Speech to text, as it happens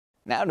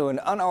Now to an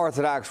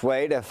unorthodox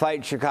way to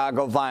fight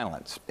Chicago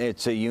violence.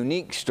 It's a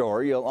unique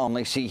story you'll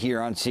only see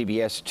here on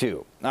CBS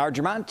 2. Our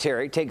Jermont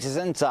Terry takes us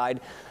inside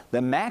the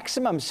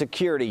maximum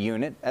security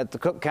unit at the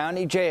Cook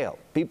County Jail.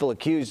 People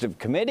accused of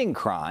committing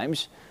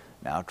crimes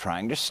now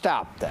trying to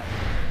stop them.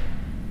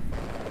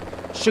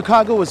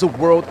 Chicago is a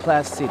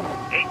world-class city.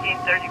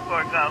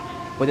 1834 go.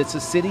 But it's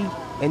a city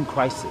in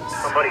crisis.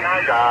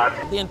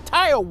 The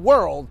entire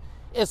world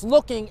is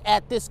looking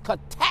at this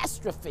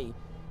catastrophe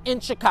in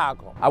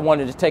Chicago. I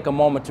wanted to take a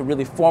moment to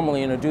really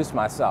formally introduce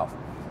myself.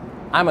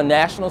 I'm a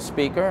national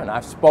speaker, and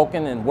I've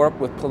spoken and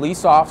worked with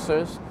police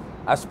officers.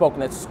 I've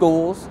spoken at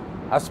schools.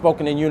 I've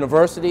spoken in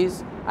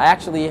universities. I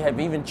actually have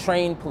even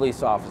trained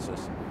police officers.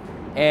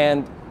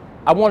 And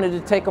I wanted to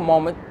take a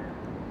moment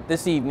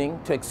this evening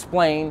to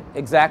explain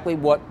exactly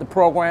what the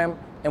program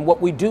and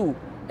what we do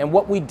and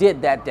what we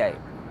did that day.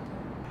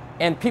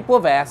 And people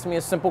have asked me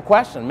a simple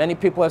question. Many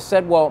people have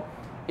said, well,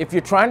 if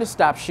you're trying to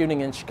stop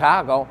shooting in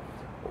Chicago,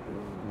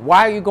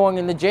 why are you going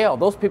into jail?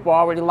 Those people are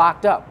already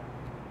locked up.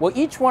 Well,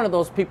 each one of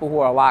those people who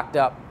are locked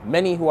up,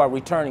 many who are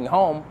returning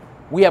home,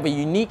 we have a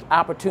unique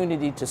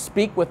opportunity to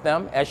speak with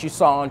them, as you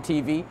saw on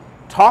TV,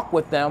 talk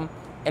with them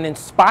and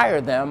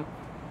inspire them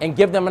and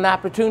give them an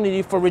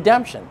opportunity for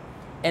redemption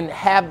and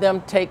have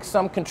them take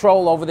some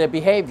control over their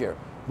behavior.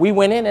 We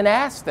went in and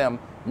asked them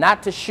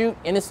not to shoot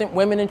innocent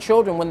women and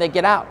children when they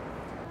get out.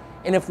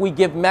 And if we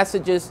give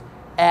messages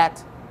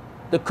at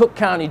the Cook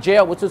County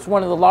Jail, which is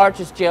one of the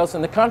largest jails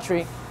in the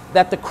country,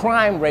 that the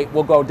crime rate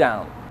will go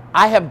down.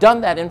 I have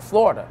done that in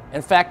Florida.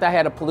 In fact, I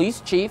had a police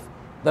chief,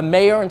 the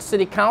mayor and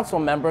city council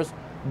members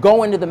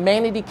go into the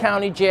Manatee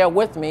County Jail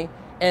with me,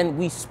 and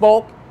we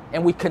spoke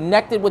and we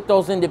connected with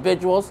those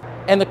individuals,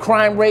 and the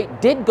crime rate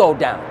did go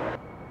down.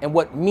 And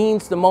what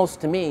means the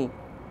most to me,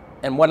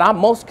 and what I'm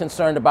most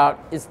concerned about,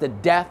 is the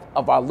death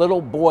of our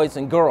little boys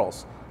and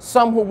girls.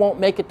 Some who won't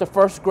make it to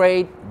first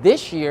grade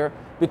this year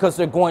because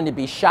they're going to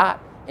be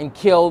shot and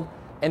killed,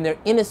 and they're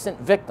innocent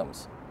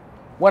victims.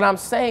 What I'm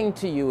saying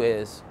to you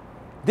is,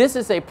 this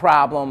is a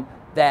problem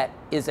that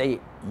is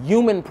a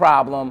human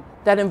problem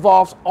that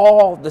involves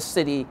all the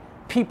city,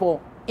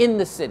 people in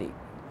the city,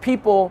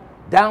 people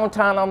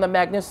downtown on the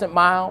Magnificent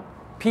Mile,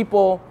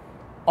 people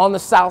on the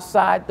south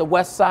side, the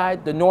west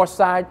side, the north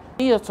side.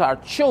 These are our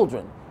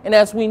children. And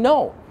as we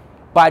know,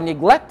 by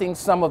neglecting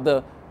some of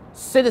the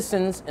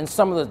citizens in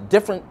some of the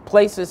different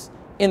places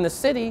in the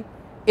city,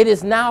 it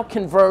is now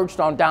converged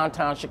on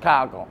downtown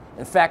Chicago.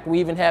 In fact, we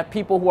even have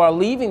people who are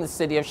leaving the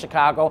city of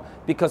Chicago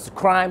because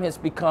crime has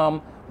become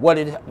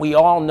what we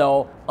all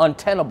know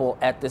untenable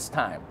at this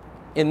time.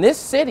 In this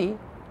city,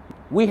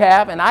 we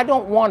have, and I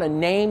don't want to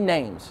name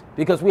names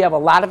because we have a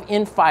lot of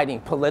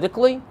infighting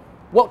politically,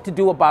 what to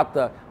do about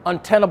the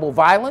untenable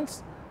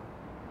violence,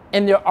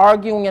 and they're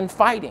arguing and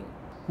fighting.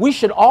 We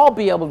should all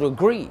be able to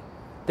agree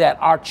that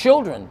our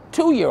children,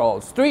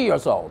 2-year-olds,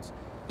 3-year-olds,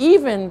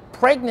 even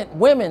pregnant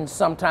women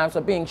sometimes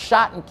are being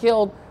shot and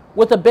killed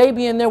with a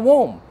baby in their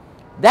womb.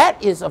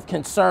 That is of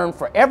concern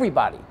for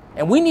everybody.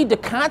 And we need to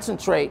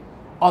concentrate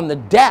on the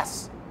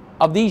deaths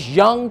of these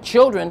young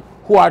children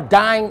who are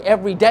dying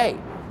every day.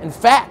 In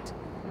fact,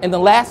 in the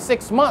last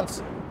 6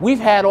 months, we've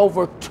had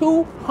over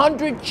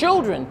 200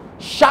 children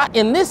shot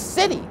in this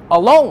city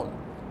alone.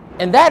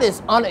 And that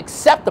is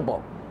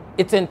unacceptable.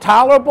 It's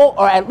intolerable,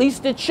 or at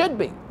least it should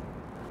be.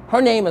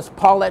 Her name is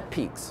Paulette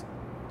Peaks.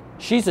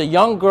 She's a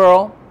young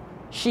girl.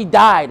 She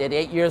died at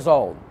 8 years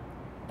old.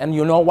 And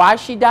you know why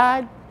she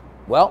died?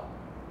 Well,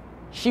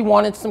 she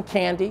wanted some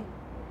candy.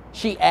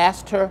 She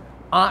asked her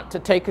aunt to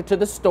take her to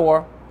the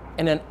store.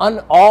 And an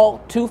all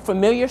too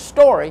familiar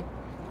story,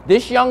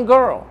 this young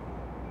girl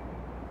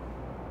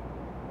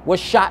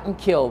was shot and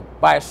killed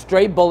by a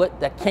stray bullet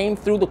that came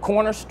through the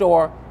corner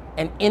store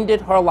and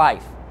ended her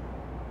life.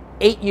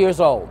 8 years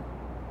old.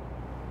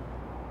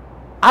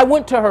 I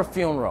went to her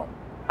funeral.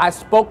 I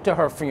spoke to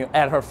her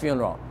at her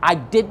funeral. I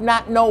did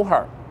not know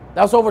her.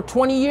 That was over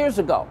 20 years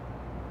ago.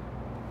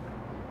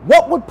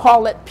 What would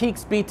Paulette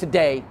Peaks be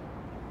today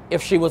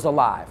if she was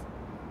alive?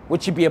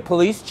 Would she be a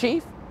police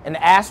chief, an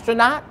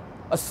astronaut,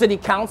 a city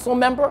council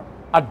member,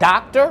 a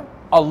doctor,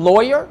 a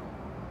lawyer,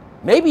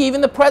 maybe even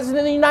the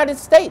president of the United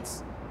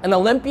States, an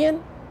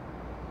Olympian?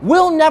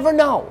 We'll never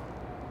know,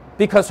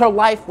 because her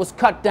life was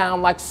cut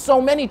down like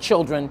so many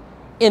children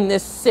in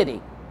this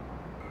city.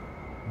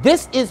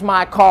 This is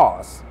my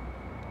cause.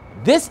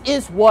 This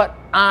is what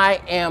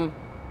I am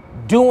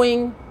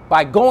doing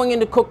by going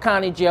into Cook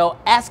County Jail,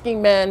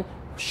 asking men,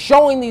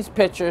 showing these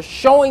pictures,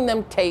 showing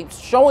them tapes,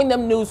 showing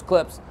them news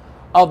clips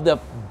of the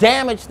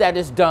damage that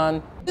is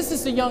done. This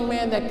is the young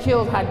man that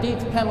killed Hadith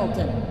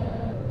Pendleton.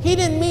 He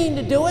didn't mean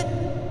to do it.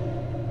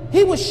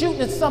 He was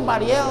shooting at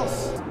somebody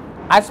else.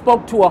 I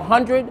spoke to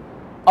 100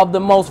 of the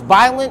most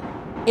violent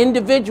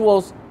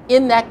individuals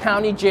in that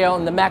county jail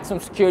in the maximum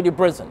security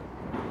prison.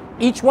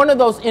 Each one of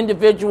those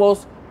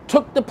individuals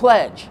took the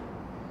pledge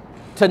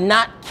to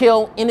not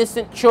kill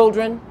innocent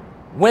children,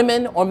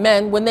 women, or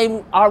men when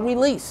they are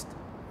released.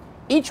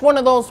 Each one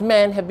of those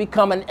men have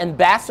become an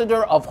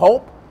ambassador of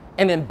hope,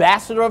 an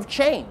ambassador of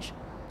change.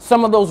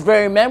 Some of those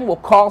very men will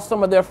call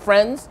some of their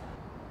friends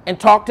and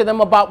talk to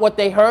them about what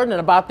they heard and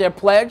about their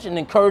pledge and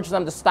encourage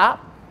them to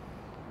stop.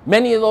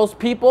 Many of those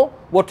people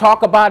will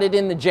talk about it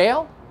in the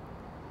jail.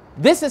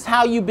 This is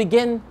how you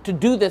begin to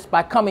do this,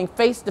 by coming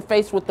face to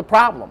face with the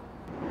problem.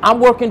 I'm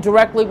working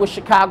directly with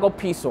Chicago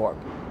Peace Org.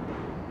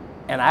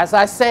 And as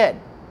I said,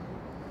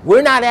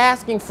 we're not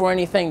asking for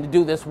anything to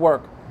do this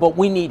work, but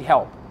we need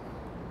help.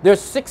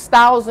 There's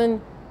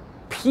 6,000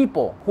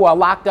 people who are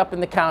locked up in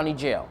the county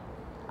jail.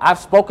 I've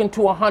spoken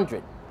to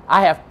 100.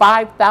 I have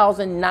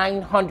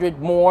 5,900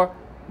 more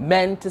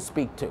men to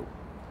speak to.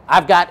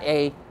 I've got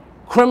a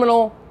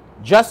criminal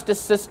justice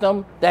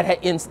system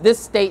that in this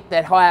state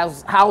that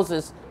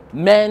houses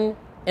men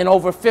in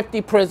over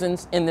 50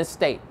 prisons in this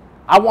state.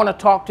 I want to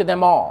talk to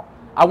them all.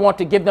 I want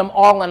to give them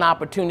all an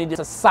opportunity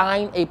to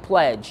sign a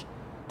pledge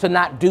to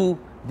not do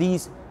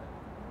these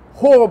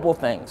horrible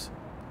things.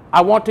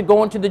 I want to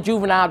go into the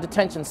juvenile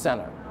detention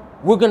center.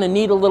 We're going to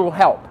need a little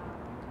help.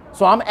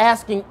 So I'm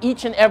asking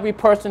each and every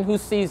person who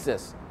sees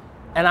this,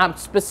 and I'm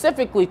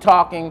specifically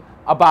talking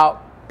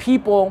about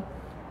people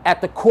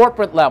at the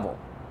corporate level,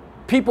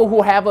 people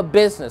who have a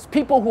business,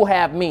 people who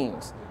have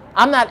means.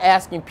 I'm not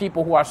asking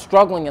people who are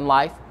struggling in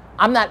life.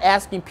 I'm not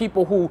asking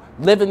people who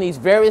live in these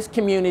various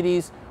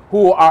communities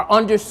who are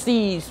under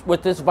siege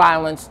with this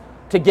violence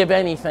to give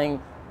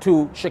anything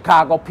to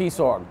Chicago Peace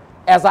Org.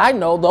 As I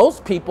know, those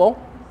people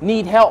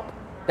need help.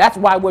 That's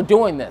why we're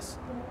doing this.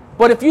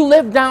 But if you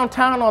live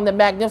downtown on the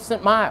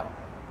Magnificent Mile,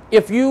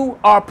 if you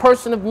are a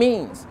person of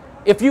means,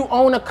 if you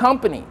own a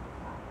company,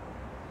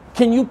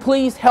 can you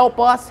please help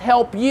us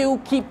help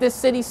you keep this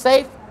city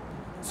safe?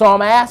 So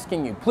I'm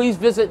asking you, please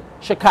visit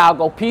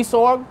Chicago Peace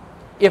Org.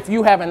 If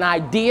you have an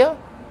idea,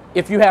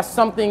 if you have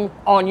something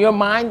on your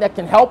mind that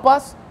can help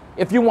us,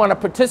 if you want to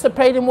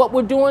participate in what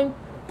we're doing,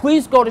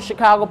 please go to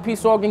Chicago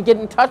Peace Org and get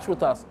in touch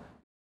with us.